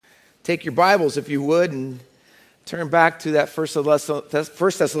Take your Bibles, if you would, and turn back to that First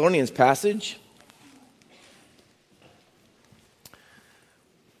Thessalonians passage.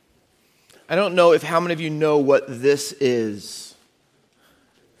 I don't know how many of you know what this is.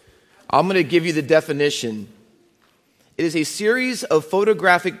 I'm going to give you the definition. It is a series of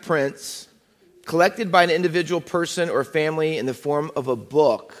photographic prints collected by an individual person or family in the form of a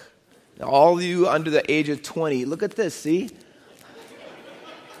book. Now, all of you under the age of 20, look at this, see?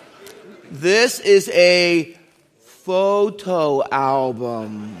 This is a photo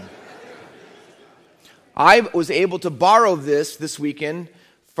album. I was able to borrow this weekend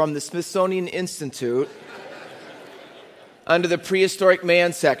from the Smithsonian Institute under the Prehistoric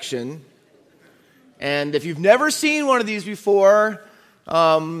Man section. And if you've never seen one of these before,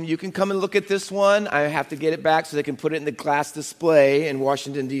 you can come and look at this one. I have to get it back so they can put it in the glass display in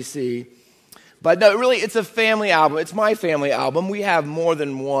Washington, D.C. But no, really, it's a family album. It's my family album. We have more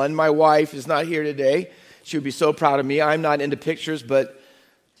than one. My wife is not here today. She would be so proud of me. I'm not into pictures, but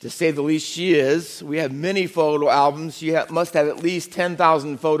to say the least, she is. We have many photo albums. She must have at least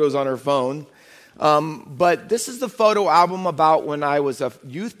 10,000 photos on her phone. But this is the photo album about when I was a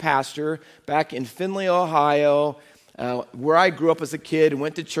youth pastor back in Findlay, Ohio, where I grew up as a kid and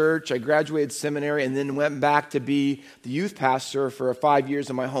went to church. I graduated seminary and then went back to be the youth pastor for 5 years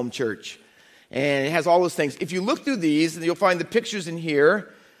in my home church. And it has all those things. If you look through these, you'll find the pictures in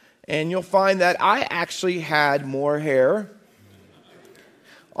here, and you'll find that I actually had more hair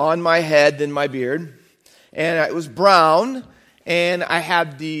on my head than my beard. And it was brown, and I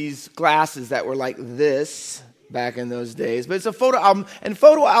had these glasses that were like this back in those days. But it's a photo album, and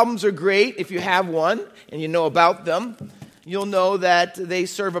photo albums are great. If you have one and you know about them, you'll know that they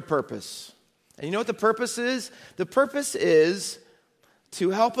serve a purpose. And you know what the purpose is? The purpose is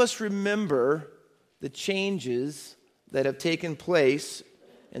to help us remember the changes that have taken place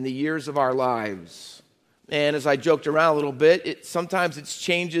in the years of our lives. And as I joked around a little bit, sometimes it's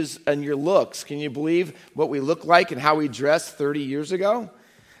changes in your looks. Can you believe what we look like and how we dressed 30 years ago?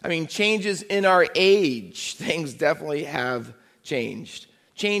 I mean, changes in our age. Things definitely have changed.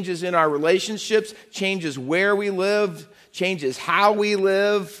 Changes in our relationships, changes where we live, changes how we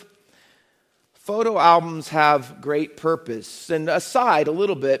live. Photo albums have great purpose. And aside a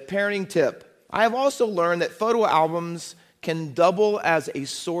little bit, parenting tip. I have also learned that photo albums can double as a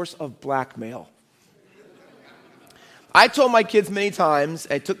source of blackmail. I told my kids many times,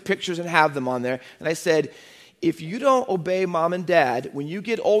 I took pictures and have them on there, and I said, if you don't obey mom and dad, when you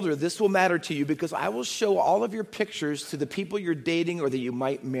get older, this will matter to you because I will show all of your pictures to the people you're dating or that you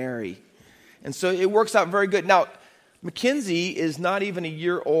might marry. And so it works out very good. Now, Mackenzie is not even a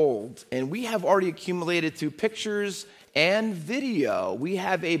year old, and we have already accumulated through pictures and video. We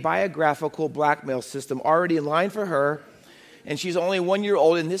have a biographical blackmail system already in line for her, and she's only 1 year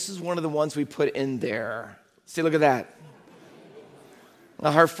old, and this is one of the ones we put in there. See, look at that.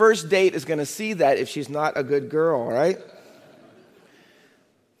 Now, her first date is going to see that if she's not a good girl, right?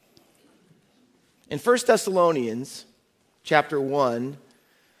 In 1 Thessalonians chapter 1,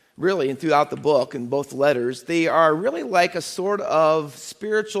 really, and throughout the book, in both letters, they are really like a sort of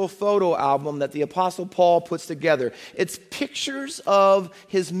spiritual photo album that the Apostle Paul puts together. It's pictures of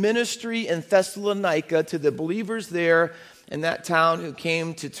his ministry in Thessalonica to the believers there in that town who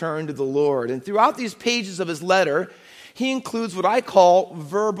came to turn to the Lord. And throughout these pages of his letter, he includes what I call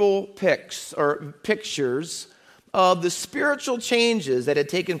verbal pics or pictures of the spiritual changes that had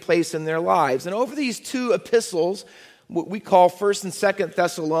taken place in their lives. And over these two epistles, what we call 1st and 2nd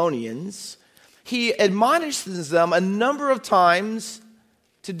Thessalonians, he admonishes them a number of times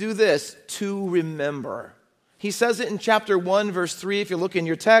to do this, to remember. He says it in chapter 1, verse 3, if you look in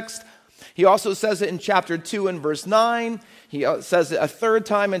your text. He also says it in chapter 2 and verse 9. He says it a third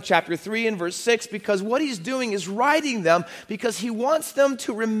time in chapter 3 and verse 6, because what he's doing is writing them because he wants them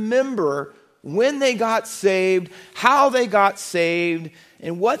to remember when they got saved, how they got saved,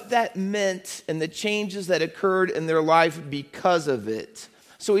 and what that meant and the changes that occurred in their life because of it.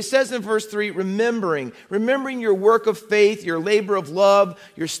 So he says in verse 3, remembering your work of faith, your labor of love,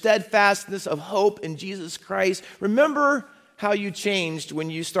 your steadfastness of hope in Jesus Christ. Remember how you changed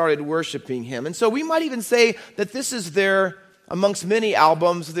when you started worshiping him. And so we might even say that this is amongst many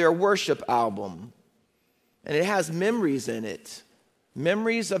albums, their worship album. And it has memories in it.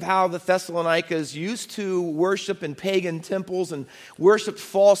 Memories of how the Thessalonians used to worship in pagan temples and worship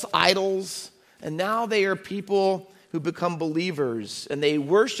false idols. And now they are people who become believers. And they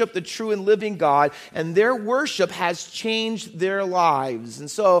worship the true and living God. And their worship has changed their lives. And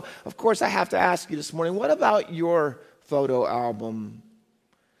so, of course, I have to ask you this morning, what about your photo album?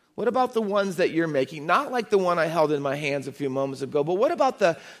 What about the ones that you're making? Not like the one I held in my hands a few moments ago, but what about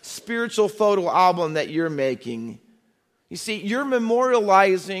the spiritual photo album that you're making? You see, you're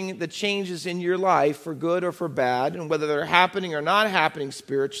memorializing the changes in your life for good or for bad, and whether they're happening or not happening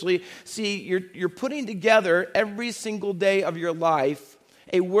spiritually. See, you're putting together every single day of your life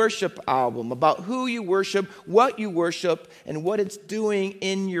a worship album about who you worship, and what it's doing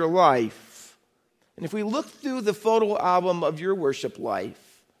in your life. And if we look through the photo album of your worship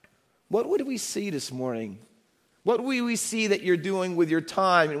life, what would we see this morning? What would we see that you're doing with your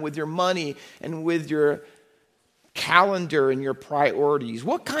time and with your money and with your calendar and your priorities?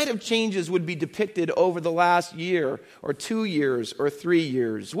 What kind of changes would be depicted over the last year or 2 years or 3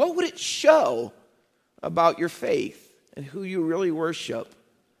 years? What would it show about your faith and who you really worship?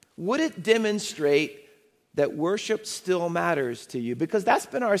 Would it demonstrate that worship still matters to you? Because that's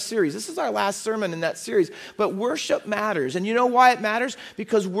been our series. This is our last sermon in that series. But worship matters. And you know why it matters?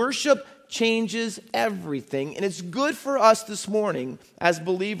 Because worship changes everything. And it's good for us this morning as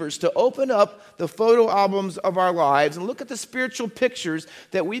believers to open up the photo albums of our lives and look at the spiritual pictures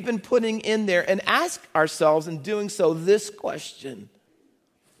that we've been putting in there and ask ourselves in doing so this question: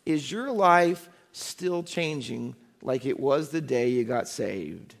 is your life still changing like it was the day you got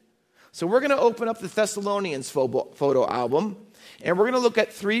saved? So we're going to open up the Thessalonians photo album, and we're going to look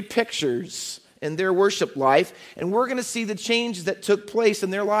at 3 pictures in their worship life, and we're going to see the changes that took place in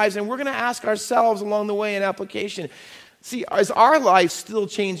their lives, and we're going to ask ourselves along the way in application, see, is our life still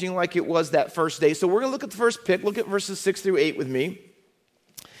changing like it was that first day? So we're going to look at the first pick. Look at verses 6 through 8 with me.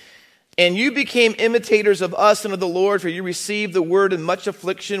 And you became imitators of us and of the Lord, for you received the word in much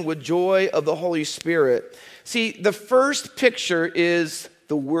affliction with joy of the Holy Spirit. See, the first picture is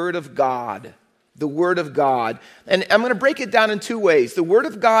the Word of God. The Word of God. And I'm going to break it down in 2 ways. The Word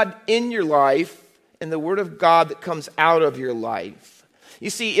of God in your life and the Word of God that comes out of your life. You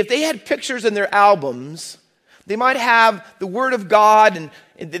see, if they had pictures in their albums, they might have the Word of God, and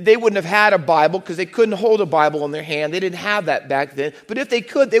they wouldn't have had a Bible because they couldn't hold a Bible in their hand. They didn't have that back then. But if they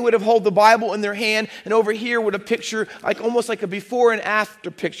could, they would have held the Bible in their hand, and over here would a picture, almost like a before and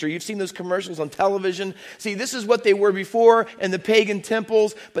after picture. You've seen those commercials on television. See, this is what they were before in the pagan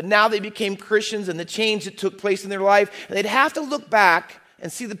temples, but now they became Christians and the change that took place in their life. And they'd have to look back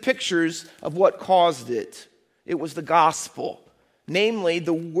and see the pictures of what caused it. It was the gospel. Namely,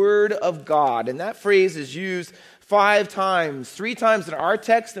 the Word of God. And that phrase is used 5 times, 3 times in our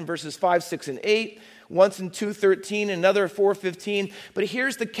text in verses 5, 6, and 8, once in 2:13, another 4:15. But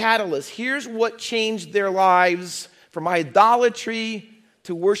here's the catalyst. Here's what changed their lives from idolatry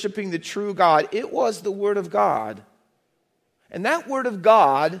to worshiping the true God. It was the Word of God. And that Word of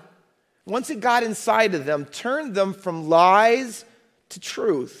God, once it got inside of them, turned them from lies to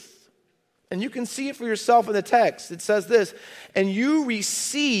truth. And you can see it for yourself in the text. It says this, and you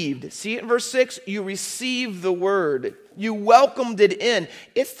received, see it in verse 6, you received the word. You welcomed it in.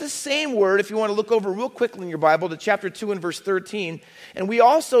 It's the same word, if you want to look over real quickly in your Bible to chapter 2 and verse 13. And we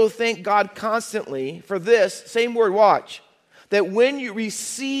also thank God constantly for this same word, watch, that when you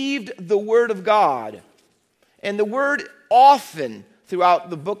received the Word of God, and the word often throughout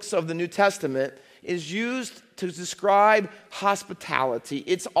the books of the New Testament is used to describe hospitality.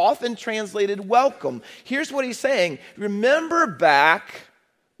 It's often translated welcome. Here's what he's saying. Remember back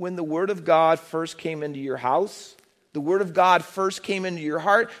when the Word of God first came into your house? The Word of God first came into your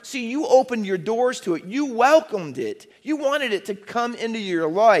heart. See, you opened your doors to it. You welcomed it. You wanted it to come into your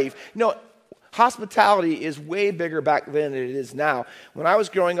life. Hospitality is way bigger back then than it is now. When I was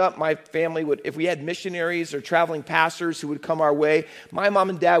growing up, my family would, if we had missionaries or traveling pastors who would come our way, my mom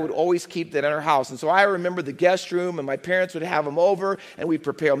and dad would always keep that in our house. And so I remember the guest room, and my parents would have them over, and we'd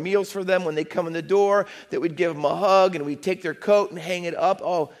prepare meals for them when they come in the door, that we'd give them a hug, and we'd take their coat and hang it up.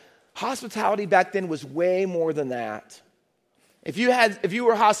 Oh, hospitality back then was way more than that. If you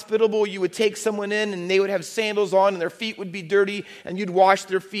were hospitable, you would take someone in, and they would have sandals on, and their feet would be dirty, and you'd wash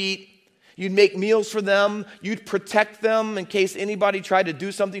their feet. You'd make meals for them. You'd protect them in case anybody tried to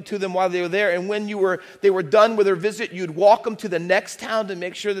do something to them while they were there. And when they were done with their visit, you'd walk them to the next town to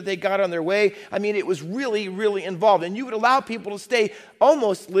make sure that they got on their way. I mean, it was really, really involved. And you would allow people to stay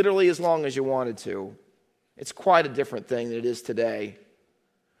almost literally as long as you wanted to. It's quite a different thing than it is today.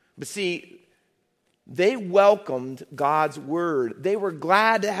 But see, they welcomed God's word. They were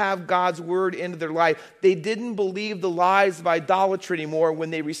glad to have God's word into their life. They didn't believe the lies of idolatry anymore when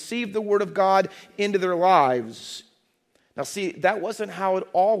they received the word of God into their lives. Now see, that wasn't how it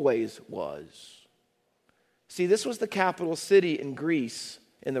always was. See, this was the capital city in Greece,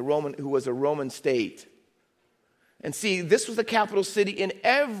 who was a Roman state. And see, this was the capital city, and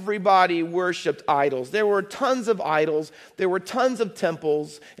everybody worshiped idols. There were tons of idols. There were tons of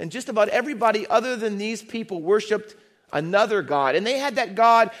temples. And just about everybody other than these people worshiped another god. And they had that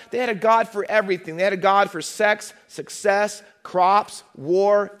god, they had a god for everything. They had a god for sex, success, crops,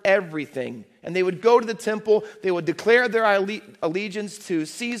 war, everything. And they would go to the temple. They would declare their allegiance to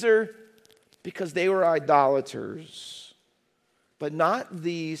Caesar because they were idolaters. But not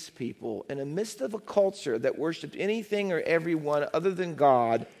these people. In the midst of a culture that worshiped anything or everyone other than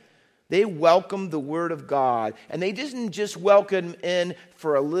God, they welcomed the Word of God. And they didn't just welcome in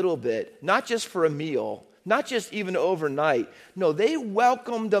for a little bit, not just for a meal, not just even overnight. No, they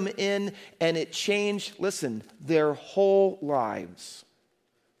welcomed them in, and it changed, listen, their whole lives.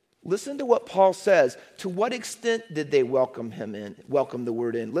 Listen to what Paul says. To what extent did they welcome the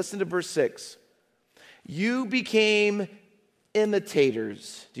Word in? Listen to verse 6. You became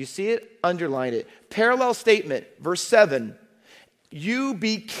imitators. Do you see it? Underline it. Parallel statement, verse 7. You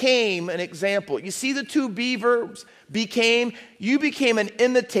became an example. You see the two be verbs? Became. You became an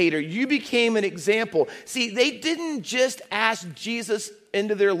imitator. You became an example. See, they didn't just ask Jesus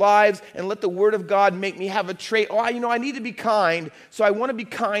into their lives and let the Word of God make me have a trait. Oh, I need to be kind, so I want to be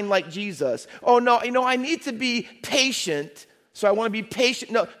kind like Jesus. Oh, no, I need to be patient, so I want to be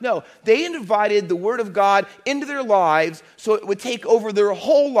patient. No. They invited the Word of God into their lives so it would take over their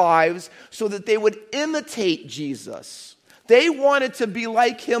whole lives so that they would imitate Jesus. They wanted to be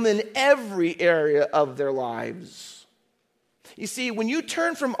like Him in every area of their lives. You see, when you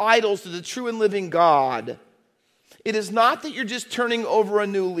turn from idols to the true and living God, it is not that you're just turning over a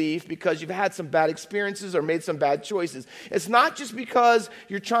new leaf because you've had some bad experiences or made some bad choices. It's not just because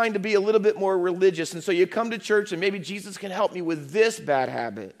you're trying to be a little bit more religious and so you come to church and maybe Jesus can help me with this bad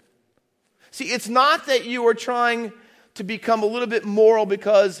habit. See, it's not that you are trying to become a little bit moral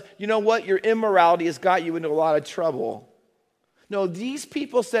because, you know what, your immorality has got you into a lot of trouble. No, these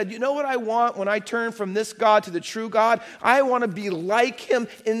people said, you know what I want when I turn from this God to the true God? I want to be like Him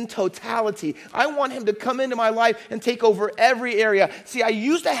in totality. I want Him to come into my life and take over every area. See, I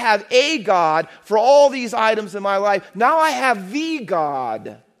used to have a God for all these items in my life. Now I have the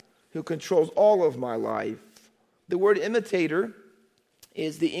God who controls all of my life. The word imitator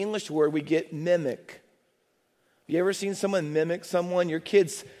is the English word we get mimic. Have you ever seen someone mimic someone? Your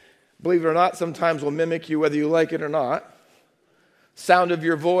kids, believe it or not, sometimes will mimic you whether you like it or not. Sound of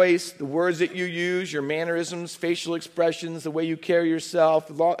your voice, the words that you use, your mannerisms, facial expressions, the way you carry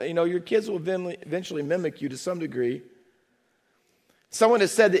yourself. Your kids will eventually mimic you to some degree. Someone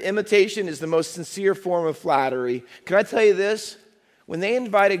has said that imitation is the most sincere form of flattery. Can I tell you this? When they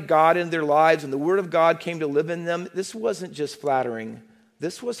invited God into their lives and the Word of God came to live in them, this wasn't just flattering.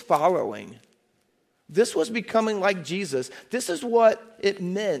 This was following. This was becoming like Jesus. This is what it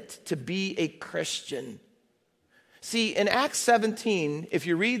meant to be a Christian. See, in Acts 17, if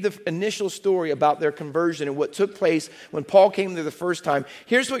you read the initial story about their conversion and what took place when Paul came there the first time,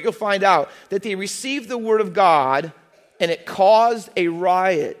 here's what you'll find out. That they received the Word of God and it caused a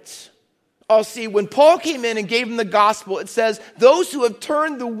riot. Oh, see, when Paul came in and gave them the gospel, it says, those who have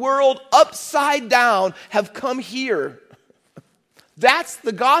turned the world upside down have come here. That's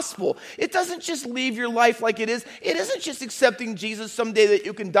the gospel. It doesn't just leave your life like it is. It isn't just accepting Jesus someday that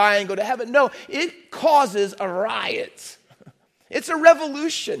you can die and go to heaven. No, it causes a riot. It's a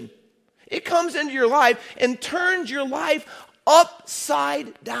revolution. It comes into your life and turns your life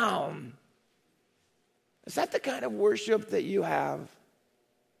upside down. Is that the kind of worship that you have?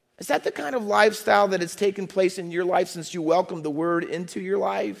 Is that the kind of lifestyle that has taken place in your life since you welcomed the Word into your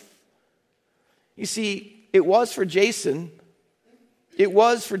life? You see, it was for Jason. It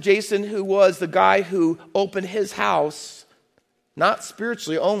was for Jason, who was the guy who opened his house, not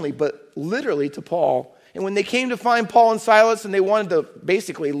spiritually only, but literally to Paul. And when they came to find Paul and Silas and they wanted to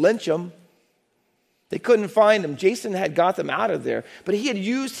basically lynch them, they couldn't find them. Jason had got them out of there. But he had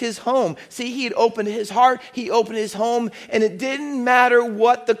used his home. See, he had opened his heart. He opened his home. And it didn't matter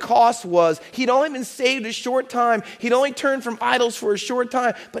what the cost was. He'd only been saved a short time. He'd only turned from idols for a short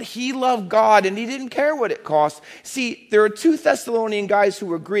time. But he loved God and he didn't care what it cost. See, there are 2 Thessalonian guys who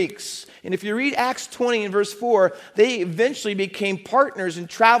were Greeks. And if you read Acts 20 and verse 4, they eventually became partners and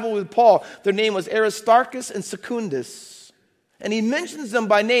traveled with Paul. Their name was Aristarchus and Secundus. And he mentions them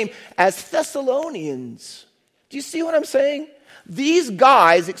by name as Thessalonians. Do you see what I'm saying? These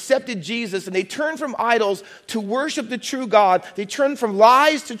guys accepted Jesus and they turned from idols to worship the true God. They turned from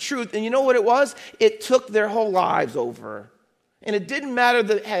lies to truth. And you know what it was? It took their whole lives over. And it didn't matter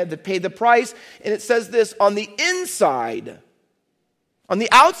that they had to pay the price. And it says this, on the inside, on the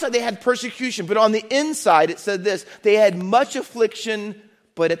outside they had persecution, but on the inside it said this, they had much affliction,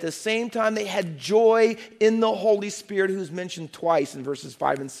 but at the same time, they had joy in the Holy Spirit, who's mentioned twice in verses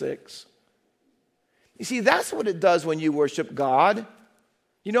 5 and 6. You see, that's what it does when you worship God.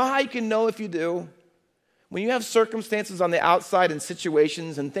 You know how you can know if you do? When you have circumstances on the outside and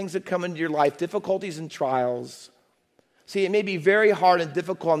situations and things that come into your life, difficulties and trials. See, it may be very hard and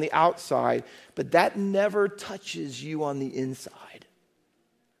difficult on the outside, but that never touches you on the inside.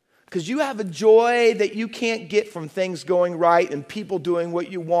 Because you have a joy that you can't get from things going right and people doing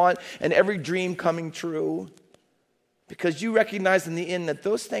what you want and every dream coming true. Because you recognize in the end that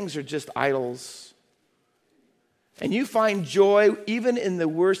those things are just idols. And you find joy even in the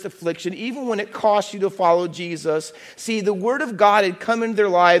worst affliction, even when it costs you to follow Jesus. See, the Word of God had come into their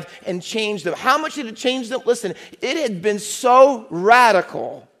life and changed them. How much did it change them? Listen, it had been so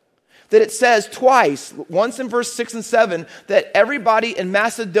radical that it says twice, once in verse 6 and 7, that everybody in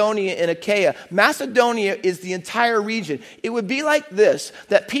Macedonia and Achaia, Macedonia is the entire region. It would be like this,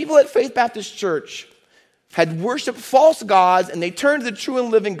 that people at Faith Baptist Church had worshiped false gods, and they turned to the true and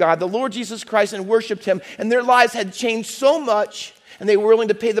living God, the Lord Jesus Christ, and worshiped him, and their lives had changed so much, and they were willing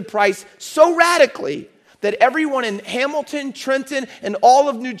to pay the price so radically that everyone in Hamilton, Trenton, and all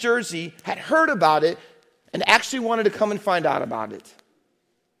of New Jersey had heard about it and actually wanted to come and find out about it.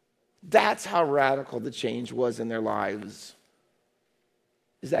 That's how radical the change was in their lives.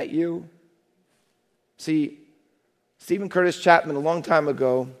 Is that you? See, Stephen Curtis Chapman, a long time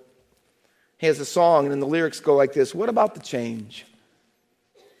ago, he has a song, and then the lyrics go like this: what about the change?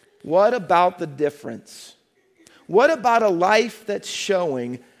 What about the difference? What about a life that's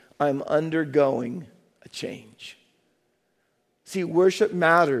showing I'm undergoing a change? See, worship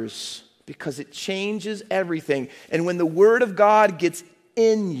matters because it changes everything. And when the Word of God gets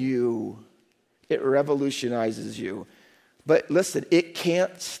in you, it revolutionizes you. But listen, it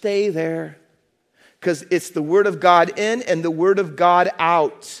can't stay there because it's the Word of God in and the Word of God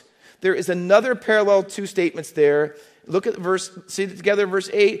out. There is another parallel, two statements there. Look at see it together,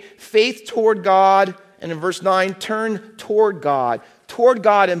 verse 8, faith toward God, and in verse 9, turn toward God. Toward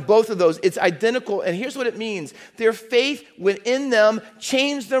God in both of those, it's identical. And here's what it means. Their faith within them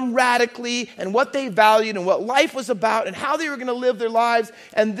changed them radically and what they valued and what life was about and how they were going to live their lives.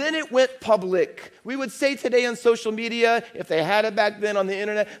 And then it went public. We would say today on social media, if they had it back then on the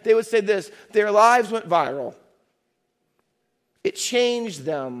internet, they would say this: their lives went viral. It changed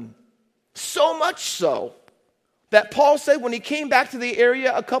them. So much so that Paul said when he came back to the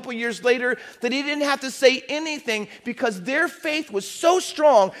area a couple years later that he didn't have to say anything because their faith was so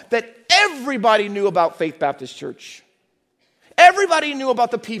strong that everybody knew about Faith Baptist Church. Everybody knew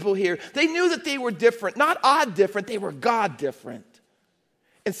about the people here. They knew that they were different, not odd different, they were God different.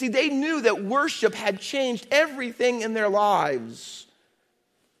 And see, they knew that worship had changed everything in their lives.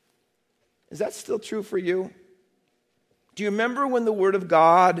 Is that still true for you? Do you remember when the Word of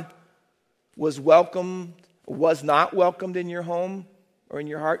God was not welcomed in your home or in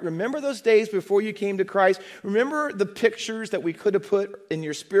your heart? Remember those days before you came to Christ? Remember the pictures that we could have put in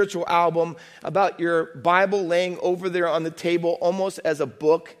your spiritual album about your Bible laying over there on the table almost as a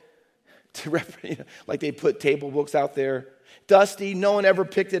book, like they put table books out there. Dusty, no one ever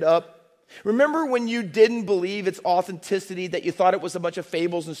picked it up. Remember when you didn't believe its authenticity, that you thought it was a bunch of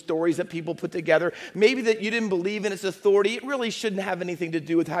fables and stories that people put together? Maybe that you didn't believe in its authority. It really shouldn't have anything to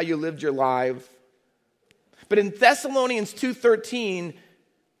do with how you lived your life. But in Thessalonians 2:13,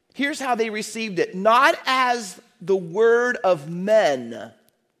 here's how they received it. Not as the word of men,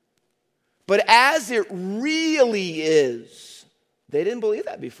 but as it really is. They didn't believe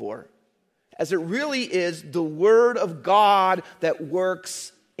that before. As it really is the Word of God that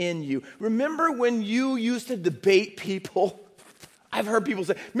works in you. Remember when you used to debate people? I've heard people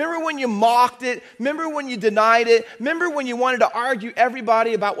say, remember when you mocked it? Remember when you denied it? Remember when you wanted to argue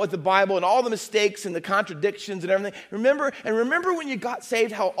everybody about what the Bible and all the mistakes and the contradictions and everything? Remember when you got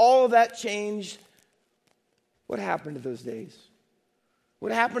saved, how all of that changed? What happened to those days?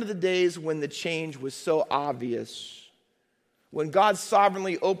 What happened to the days when the change was so obvious? When God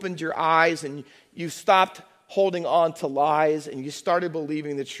sovereignly opened your eyes and you stopped holding on to lies and you started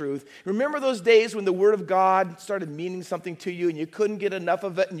believing the truth. Remember those days when the Word of God started meaning something to you and you couldn't get enough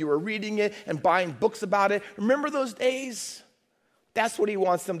of it and you were reading it and buying books about it? Remember those days? That's what he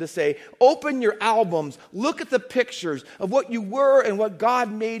wants them to say. Open your albums. Look at the pictures of what you were and what God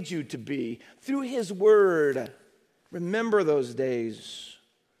made you to be through his Word. Remember those days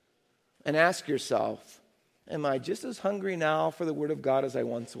and ask yourself, am I just as hungry now for the Word of God as I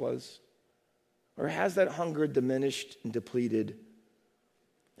once was? Or has that hunger diminished and depleted?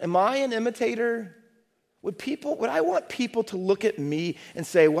 Am I an imitator? Would I want people to look at me and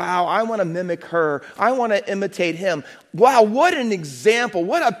say, wow, I want to mimic her. I want to imitate him. Wow, what an example.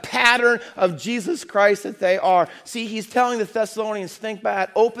 What a pattern of Jesus Christ that they are. See, he's telling the Thessalonians, think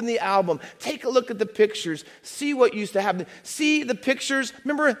back, open the album, take a look at the pictures, see what used to happen. See the pictures.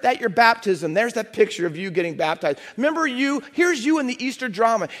 Remember that your baptism, there's that picture of you getting baptized. Remember you, here's you in the Easter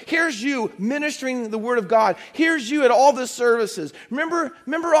drama. Here's you ministering the word of God. Here's you at all the services. Remember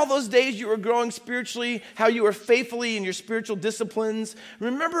all those days you were growing spiritually, how you were faithfully in your spiritual disciplines.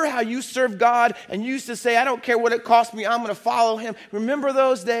 Remember how you served God and you used to say, I don't care what it costs me, I'm going to follow him. Remember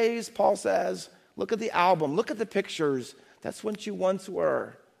those days, Paul says. Look at the album. Look at the pictures. That's what you once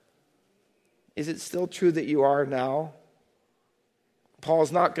were. Is it still true that you are now?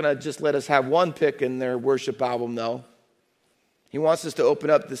 Paul's not going to just let us have one pic in their worship album, though. He wants us to open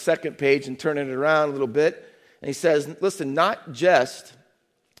up the second page and turn it around a little bit. And he says, listen, not just,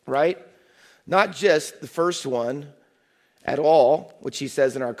 right? Not just the first one at all, which he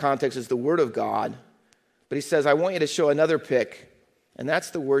says in our context is the Word of God, but he says, I want you to show another pic, and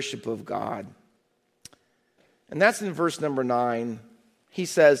that's the worship of God. And that's in verse number 9. He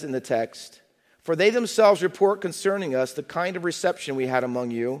says in the text, for they themselves report concerning us the kind of reception we had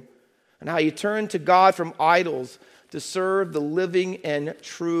among you, and how you turned to God from idols to serve the living and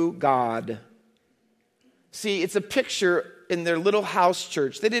true God. See, it's a picture in their little house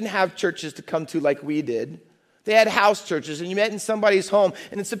church. They didn't have churches to come to like we did. They had house churches, and you met in somebody's home,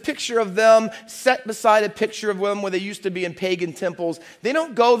 and it's a picture of them set beside a picture of them where they used to be in pagan temples. They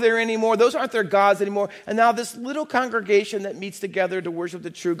don't go there anymore. Those aren't their gods anymore. And now this little congregation that meets together to worship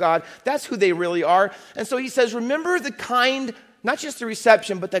the true God, that's who they really are. And so he says, remember the kind, not just the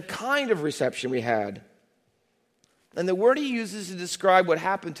reception, but the kind of reception we had. And the word he uses to describe what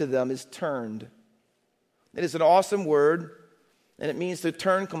happened to them is turned. It is an awesome word, and it means to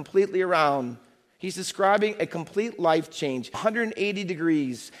turn completely around. He's describing a complete life change, 180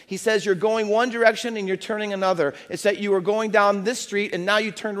 degrees. He says you're going one direction and you're turning another. It's that you were going down this street and now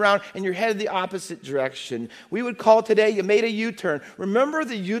you turned around and you're headed the opposite direction. We would call today you made a U-turn. Remember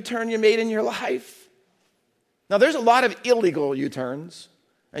the U-turn you made in your life? Now there's a lot of illegal U-turns,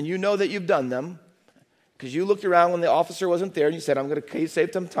 and you know that you've done them because you looked around when the officer wasn't there and you said, I'm going to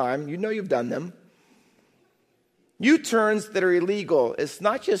save some time. You know you've done them. U-turns that are illegal, it's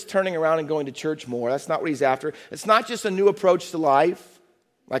not just turning around and going to church more. That's not what he's after. It's not just a new approach to life,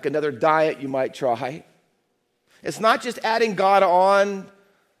 like another diet you might try. It's not just adding God on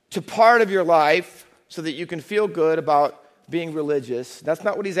to part of your life so that you can feel good about being religious. That's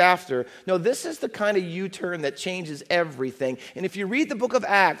not what he's after. No, this is the kind of U-turn that changes everything. And if you read the book of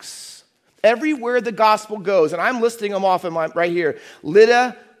Acts, everywhere the gospel goes, and I'm listing them off in right here,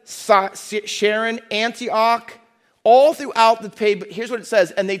 Lydda, Sharon, Antioch, all throughout the page, but here's what it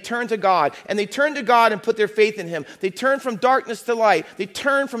says, and they turned to God. And they turned to God and put their faith in him. They turned from darkness to light. They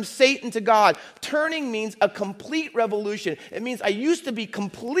turned from Satan to God. Turning means a complete revolution. It means I used to be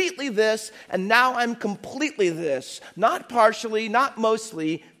completely this, and now I'm completely this. Not partially, not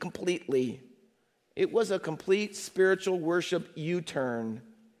mostly, completely. It was a complete spiritual worship U-turn.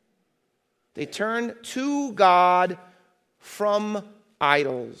 They turned to God from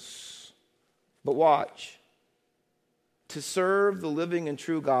idols. But watch. To serve the living and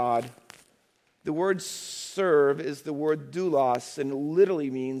true God. The word serve is the word doulos, and it literally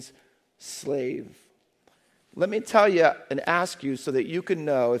means slave. Let me tell you and ask you so that you can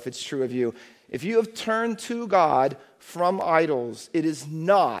know if it's true of you. If you have turned to God from idols, it is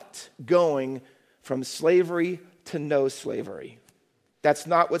not going from slavery to no slavery. That's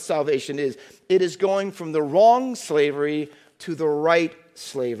not what salvation is. It is going from the wrong slavery to the right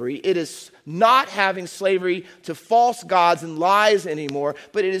slavery. It is not having slavery to false gods and lies anymore,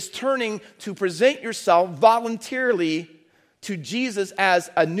 but it is turning to present yourself voluntarily to Jesus as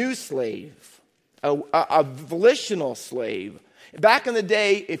a new slave, a volitional slave. Back in the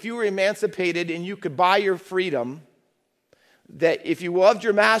day, if you were emancipated and you could buy your freedom, that if you loved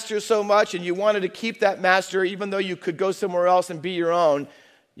your master so much and you wanted to keep that master, even though you could go somewhere else and be your own,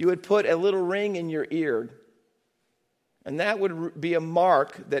 you would put a little ring in your ear. And that would be a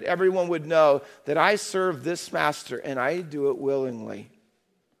mark that everyone would know that I serve this master and I do it willingly.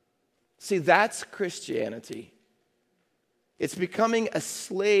 See, that's Christianity. It's becoming a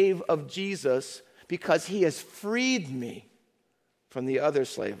slave of Jesus because he has freed me from the other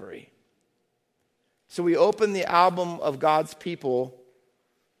slavery. So we open the album of God's people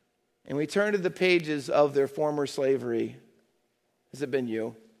and we turn to the pages of their former slavery. Has it been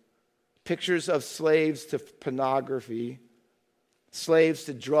you? Pictures of slaves to pornography, slaves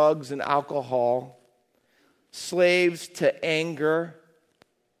to drugs and alcohol, slaves to anger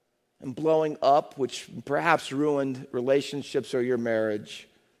and blowing up, which perhaps ruined relationships or your marriage.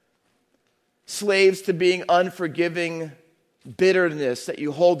 Slaves to being unforgiving bitterness that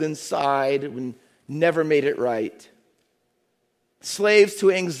you hold inside and never made it right. Slaves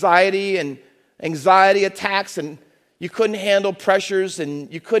to anxiety and anxiety attacks, and you couldn't handle pressures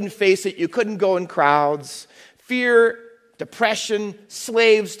and you couldn't face it. You couldn't go in crowds. Fear, depression,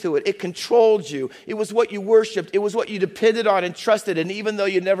 slaves to it. It controlled you. It was what you worshiped. It was what you depended on and trusted, and even though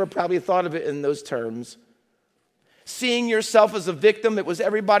you never probably thought of it in those terms. Seeing yourself as a victim, it was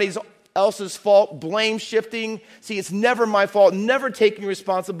everybody else's fault, blame shifting. See, it's never my fault, never taking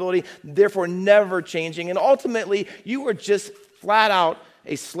responsibility, therefore never changing. And ultimately, you were just flat out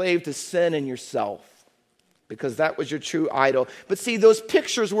a slave to sin and yourself, because that was your true idol. But see, those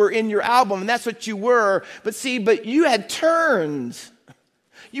pictures were in your album, and that's what you were. But you had turned.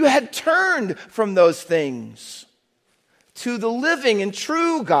 You had turned from those things to the living and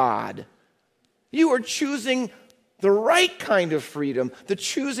true God. You were choosing the right kind of freedom, the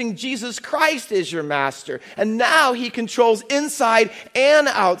choosing Jesus Christ as your master. And now he controls inside and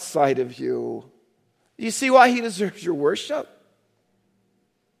outside of you. You see why he deserves your worship?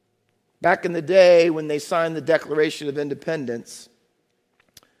 Back in the day when they signed the Declaration of Independence,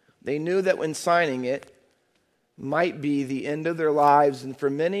 they knew that when signing it might be the end of their lives. And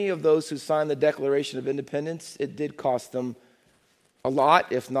for many of those who signed the Declaration of Independence, it did cost them a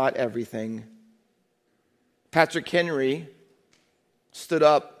lot, if not everything. Patrick Henry stood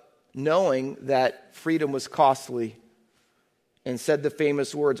up knowing that freedom was costly and said the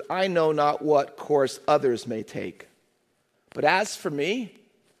famous words, "I know not what course others may take, but as for me,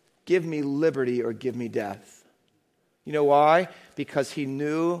 give me liberty or give me death." You know why? Because he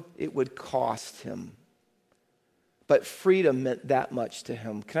knew it would cost him. But freedom meant that much to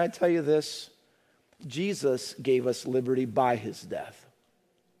him. Can I tell you this? Jesus gave us liberty by his death.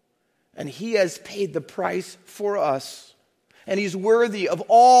 And he has paid the price for us. And he's worthy of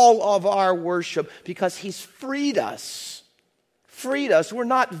all of our worship because he's freed us. Freed us. We're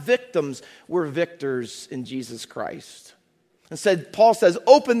not victims. We're victors in Jesus Christ. And Paul says,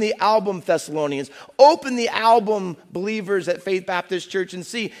 open the album, Thessalonians. Open the album, believers at Faith Baptist Church, and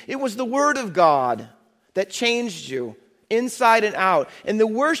see, it was the Word of God that changed you inside and out. And the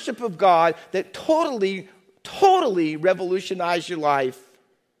worship of God that totally revolutionized your life.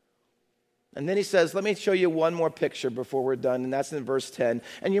 And then he says, let me show you one more picture before we're done, and that's in verse 10.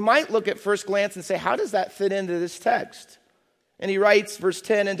 And you might look at first glance and say, how does that fit into this text? And he writes, verse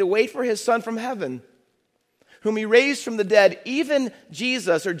 10, and to wait for his Son from heaven, whom he raised from the dead, even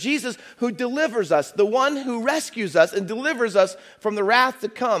Jesus, or Jesus who delivers us, the one who rescues us and delivers us from the wrath to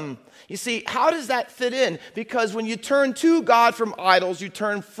come. You see, how does that fit in? Because when you turn to God from idols, you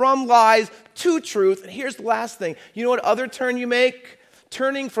turn from lies to truth. And here's the last thing. You know what other turn you make?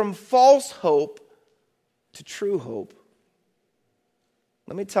 Turning from false hope to true hope.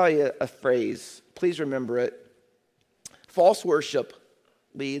 Let me tell you a phrase. Please remember it. False worship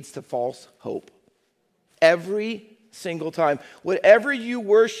leads to false hope. Every single time. Whatever you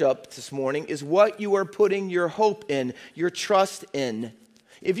worship this morning is what you are putting your hope in, your trust in.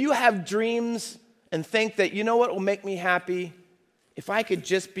 If you have dreams and think that, you know what will make me happy? If I could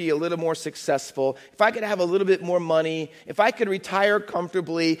just be a little more successful, if I could have a little bit more money, if I could retire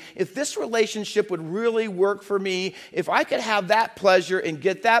comfortably, if this relationship would really work for me, if I could have that pleasure and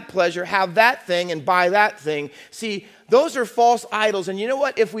get that pleasure, have that thing and buy that thing. See, those are false idols. And you know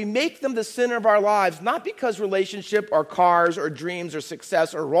what? If we make them the center of our lives, not because relationship or cars or dreams or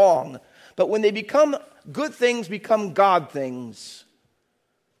success are wrong, but when they become good things, become God things.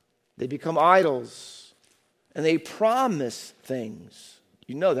 They become idols. And they promise things.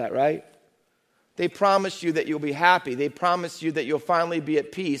 You know that, right? They promise you that you'll be happy. They promise you that you'll finally be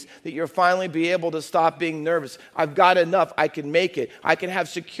at peace, that you'll finally be able to stop being nervous. I've got enough. I can make it. I can have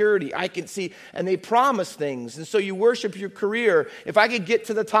security. I can see. And they promise things. And so you worship your career. If I could get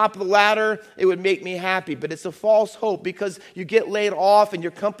to the top of the ladder, it would make me happy. But it's a false hope because you get laid off and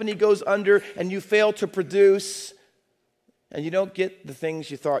your company goes under and you fail to produce and you don't get the things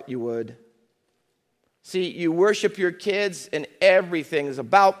you thought you would. See, you worship your kids and everything is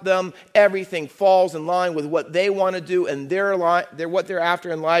about them. Everything falls in line with what they want to do and what they're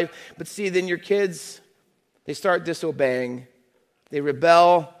after in life. But see, then your kids, they start disobeying. They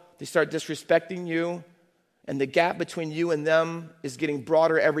rebel. They start disrespecting you. And the gap between you and them is getting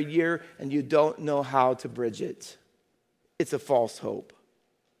broader every year and you don't know how to bridge it. It's a false hope.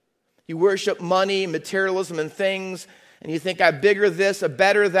 You worship money, materialism, and things. And you think, a bigger this, a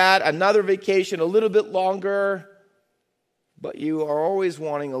better that, another vacation, a little bit longer. But you are always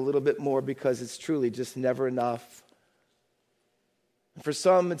wanting a little bit more because it's truly just never enough. For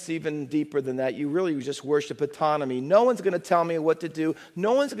some, it's even deeper than that. You really just worship autonomy. No one's going to tell me what to do.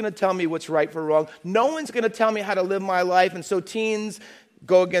 No one's going to tell me what's right or wrong. No one's going to tell me how to live my life. And so teens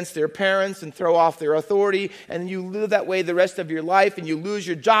go against their parents and throw off their authority, and you live that way the rest of your life, and you lose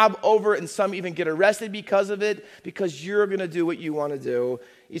your job over it, and some even get arrested because of it, because you're going to do what you want to do.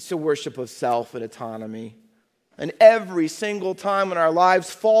 It's a worship of self and autonomy. And every single time in our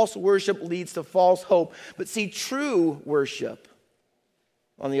lives, false worship leads to false hope. But see, true worship,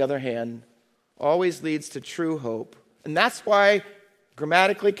 on the other hand, always leads to true hope. And that's why,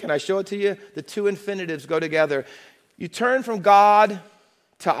 grammatically, can I show it to you? The two infinitives go together. You turn from God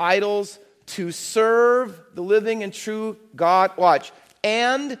to idols to serve the living and true God, watch,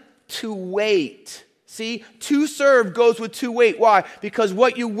 and to wait. See, to serve goes with to wait. Why? Because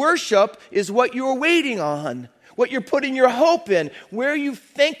what you worship is what you're waiting on, what you're putting your hope in, where you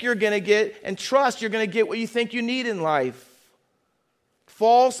think you're going to get and trust you're going to get what you think you need in life.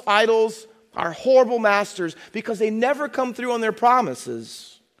 False idols are horrible masters because they never come through on their promises.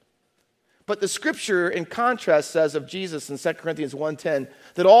 But the scripture, in contrast, says of Jesus in 2 Corinthians 1:10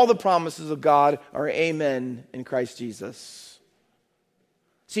 that all the promises of God are amen in Christ Jesus.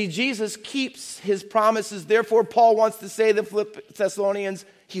 See, Jesus keeps his promises. Therefore, Paul wants to say to the Thessalonians,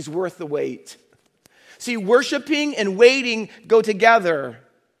 he's worth the wait. See, worshiping and waiting go together.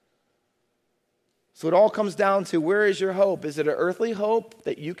 So it all comes down to, where is your hope? Is it an earthly hope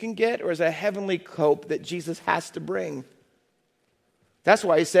that you can get, or is it a heavenly hope that Jesus has to bring? That's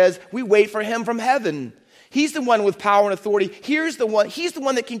why he says we wait for him from heaven. He's the one with power and authority. He's the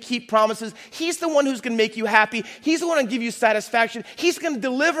one that can keep promises. He's the one who's going to make you happy. He's the one who give you satisfaction. He's going to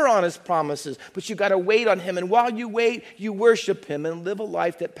deliver on his promises. But you got to wait on him. And while you wait, you worship him and live a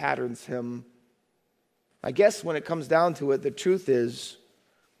life that patterns him. I guess when it comes down to it, the truth is,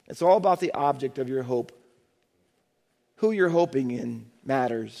 it's all about the object of your hope. Who you're hoping in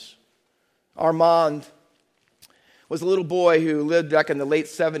matters. Armand was a little boy who lived back in the late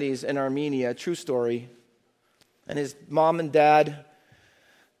 70s in Armenia. True story. And his mom and dad,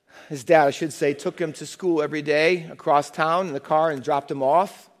 his dad, I should say, took him to school every day across town in the car and dropped him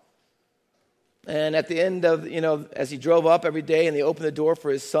off. And at the end of, as he drove up every day and they opened the door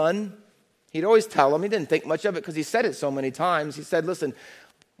for his son, he'd always tell him, he didn't think much of it because he said it so many times. He said, listen,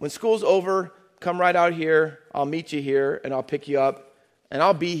 when school's over, come right out here. I'll meet you here and I'll pick you up and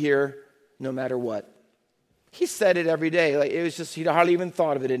I'll be here no matter what. He said it every day. Like, it was just, he hardly even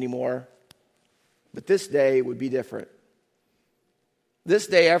thought of it anymore. But this day would be different. This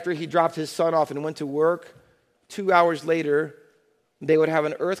day, after he dropped his son off and went to work, 2 hours later, they would have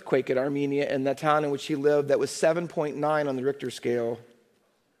an earthquake in Armenia, in the town in which he lived, that was 7.9 on the Richter scale,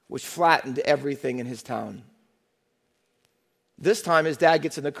 which flattened everything in his town. This time, his dad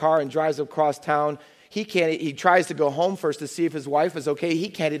gets in the car and drives across town. He tries to go home first to see if his wife is okay. He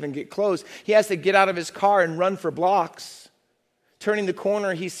can't even get close. He has to get out of his car and run for blocks. Turning the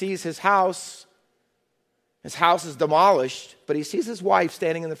corner, he sees his house. His house is demolished, but he sees his wife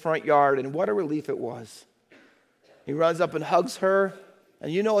standing in the front yard, and what a relief it was. He runs up and hugs her,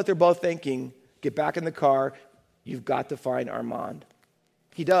 and you know what they're both thinking. Get back in the car. You've got to find Armand.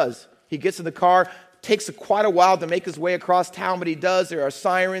 He does. He gets in the car. Takes quite a while to make his way across town, but he does. There are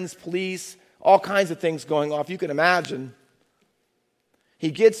sirens, police, all kinds of things going off. You can imagine. He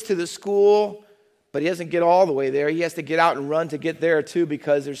gets to the school, but he doesn't get all the way there. He has to get out and run to get there too,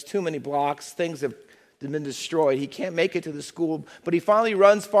 because there's too many blocks. Things have been destroyed. He can't make it to the school, but he finally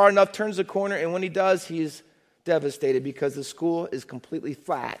runs far enough, turns the corner, and when he does, he's devastated because the school is completely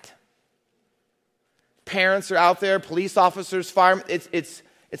flat. Parents are out there, police officers, firemen. It's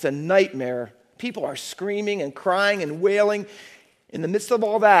a nightmare. People are screaming and crying and wailing. In the midst of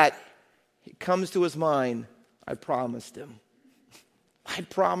all that, it comes to his mind, I promised him. I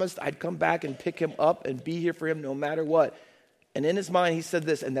promised I'd come back and pick him up and be here for him no matter what. And in his mind, he said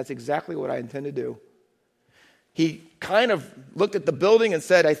this, and that's exactly what I intend to do. He kind of looked at the building and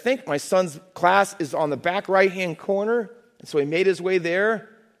said, I think my son's class is on the back right-hand corner. And so he made his way there,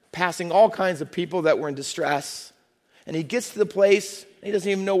 passing all kinds of people that were in distress. And he gets to the place, and he doesn't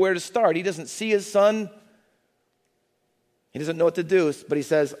even know where to start. He doesn't see his son. He doesn't know what to do, but he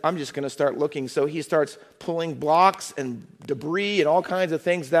says, I'm just going to start looking. So he starts pulling blocks and debris and all kinds of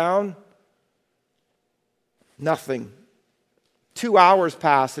things down. Nothing. 2 hours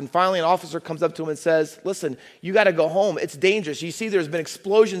pass, and finally an officer comes up to him and says, listen, you got to go home. It's dangerous. You see there's been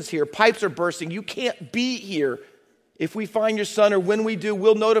explosions here. Pipes are bursting. You can't be here. If we find your son, or when we do,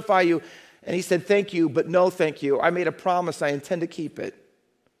 we'll notify you. And he said, thank you, but no thank you. I made a promise. I intend to keep it.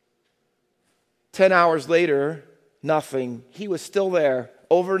 10 hours later, nothing. He was still there.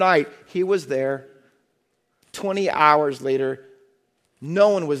 Overnight, he was there. 20 hours later, No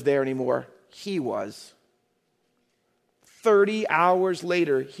one was there anymore. He was. 30 hours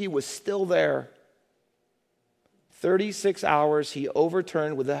later, he was still there. 36 hours, he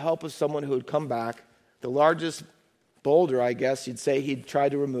overturned, with the help of someone who had come back, the largest boulder, I guess you'd say, he'd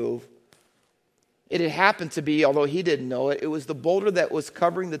tried to remove. It had happened to be, although he didn't know it, it was the boulder that was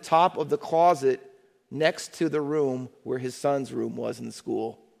covering the top of the closet next to the room where his son's room was in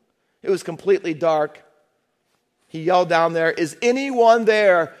school. It was completely dark. He yelled down there, "Is anyone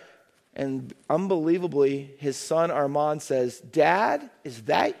there?" And unbelievably, his son Armand says, "Dad, is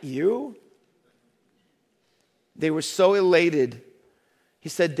that you?" They were so elated. He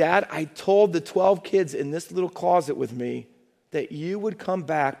said, "Dad, I told the 12 kids in this little closet with me that you would come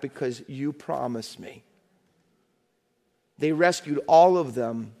back because you promised me." They rescued all of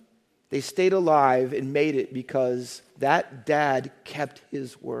them. They stayed alive and made it because that dad kept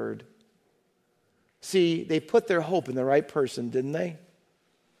his word. See, they put their hope in the right person, didn't they?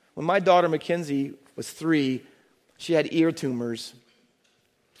 When my daughter Mackenzie was 3, she had ear tumors.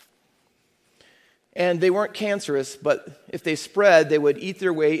 And they weren't cancerous, but if they spread, they would eat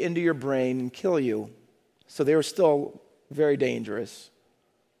their way into your brain and kill you. So they were still very dangerous.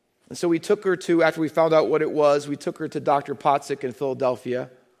 And so we took her to, after we found out what it was, we took her to Dr. Potzik in Philadelphia,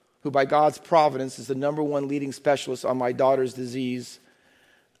 who by God's providence is the number one leading specialist on my daughter's disease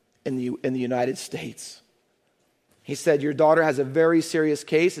in the United States. He said, "Your daughter has a very serious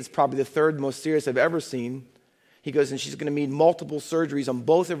case. It's probably the third most serious I've ever seen." He goes, "And she's going to need multiple surgeries on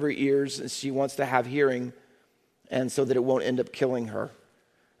both of her ears, and she wants to have hearing, and so that it won't end up killing her."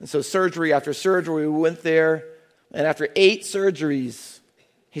 And so surgery after surgery, we went there, and after 8 surgeries,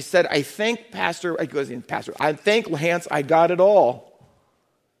 he said, I think, Lance, I got it all.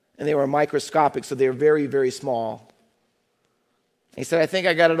 And they were microscopic, so they were very, very small. He said, "I think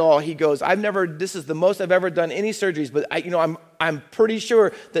I got it all." He goes, this is the most I've ever done any surgeries, but I'm pretty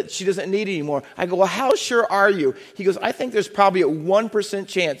sure that she doesn't need it anymore. I go, "Well, how sure are you?" He goes, "I think there's probably a 1%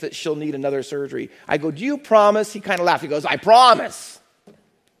 chance that she'll need another surgery." I go, "Do you promise?" He kind of laughed. He goes, "I promise."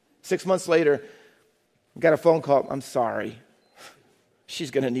 6 months later, I got a phone call. "I'm sorry.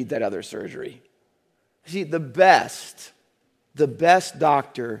 She's going to need that other surgery." See, the best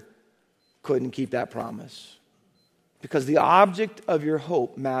doctor couldn't keep that promise. Because the object of your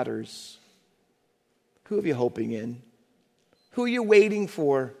hope matters. Who are you hoping in? Who are you waiting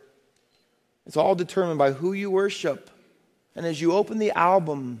for? It's all determined by who you worship. And as you open the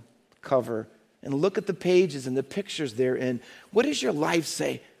album cover and look at the pages and the pictures therein, what does your life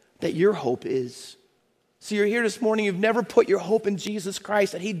say that your hope is? So you're here this morning, you've never put your hope in Jesus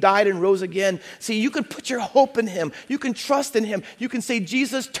Christ, that he died and rose again. See, you can put your hope in him. You can trust in him. You can say,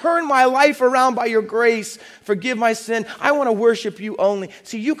 "Jesus, turn my life around by your grace. Forgive my sin. I want to worship you only."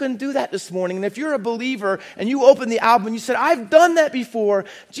 See, you can do that this morning. And if you're a believer and you open the album and you said, "I've done that before.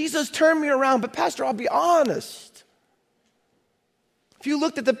 Jesus, turn me around." But Pastor, I'll be honest. If you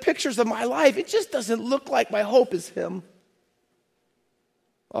looked at the pictures of my life, it just doesn't look like my hope is him.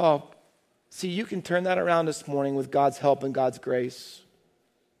 Oh, see, you can turn that around this morning with God's help and God's grace.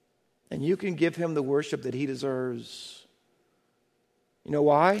 And you can give him the worship that he deserves. You know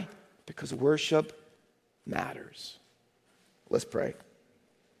why? Because worship matters. Let's pray.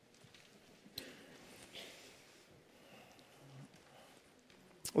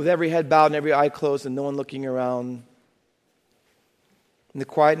 With every head bowed and every eye closed and no one looking around, in the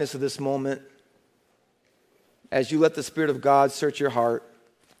quietness of this moment, as you let the Spirit of God search your heart,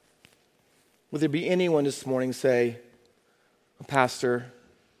 would there be anyone this morning say, "Pastor,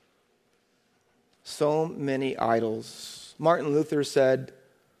 so many idols." Martin Luther said,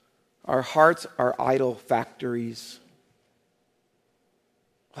 "Our hearts are idol factories."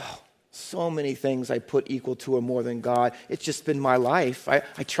 Oh, so many things I put equal to or more than God. It's just been my life. I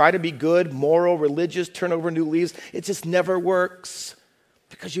try to be good, moral, religious, turn over new leaves. It just never works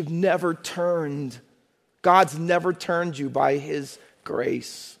because you've never turned. God's never turned you by his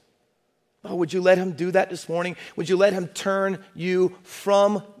grace. Oh, would you let him do that this morning? Would you let him turn you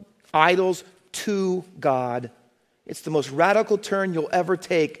from idols to God? It's the most radical turn you'll ever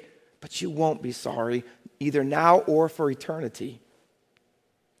take, but you won't be sorry, either now or for eternity.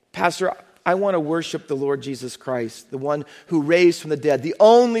 Pastor, I want to worship the Lord Jesus Christ, the one who raised from the dead, the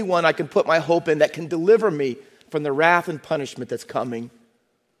only one I can put my hope in that can deliver me from the wrath and punishment that's coming.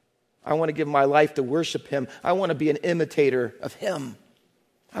 I want to give my life to worship him. I want to be an imitator of him.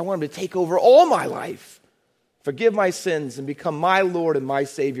 I want him to take over all my life, forgive my sins, and become my Lord and my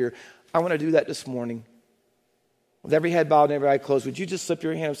Savior. I want to do that this morning. With every head bowed and every eye closed, would you just slip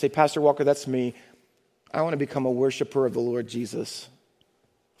your hand and say, "Pastor Walker, that's me. I want to become a worshiper of the Lord Jesus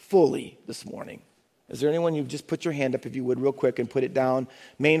fully this morning." Is there anyone? You just put your hand up if you would real quick and put it down.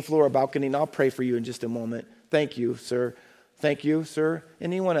 Main floor or balcony, and I'll pray for you in just a moment. Thank you, sir. Thank you, sir.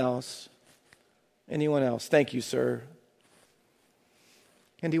 Anyone else? Anyone else? Thank you, sir.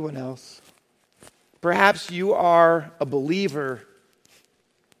 Anyone else? Perhaps you are a believer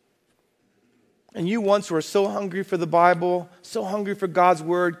and you once were so hungry for the Bible, so hungry for God's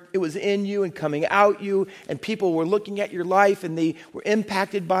word. It was in you and coming out you, and people were looking at your life and they were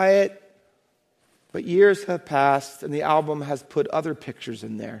impacted by it. But years have passed and the album has put other pictures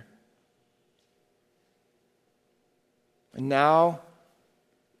in there. And now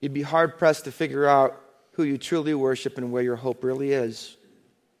you'd be hard-pressed to figure out who you truly worship and where your hope really is.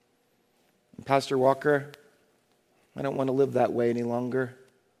 And Pastor Walker, I don't want to live that way any longer.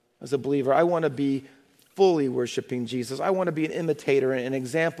 As a believer, I want to be fully worshiping Jesus. I want to be an imitator and an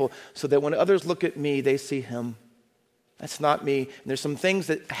example so that when others look at me, they see him. That's not me. And there's some things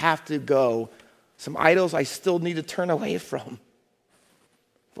that have to go. Some idols I still need to turn away from.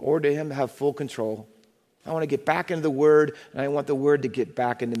 In order to him to have full control. I want to get back into the Word, and I want the Word to get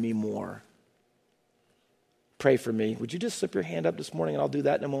back into me more. Pray for me. Would you just slip your hand up this morning, and I'll do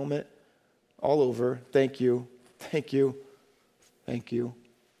that in a moment? All over. Thank you. Thank you. Thank you.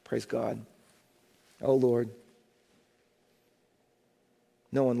 Praise God. Oh, Lord.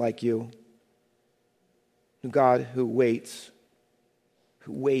 No one like you. God who waits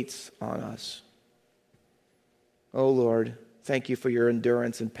on us. Oh, Lord, thank you for your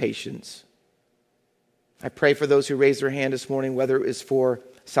endurance and patience. I pray for those who raised their hand this morning, whether it's for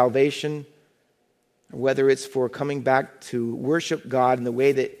salvation, or whether it's for coming back to worship God in the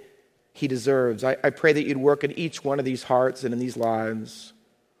way that he deserves. I pray that you'd work in each one of these hearts and in these lives.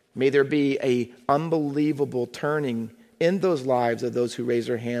 May there be an unbelievable turning in those lives of those who raised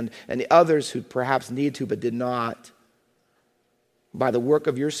their hand and the others who perhaps need to but did not, by the work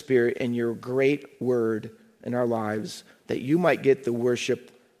of your Spirit and your great word in our lives, that you might get the worship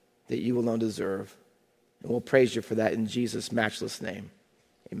that you alone deserve. And we'll praise you for that in Jesus' matchless name.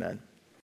 Amen.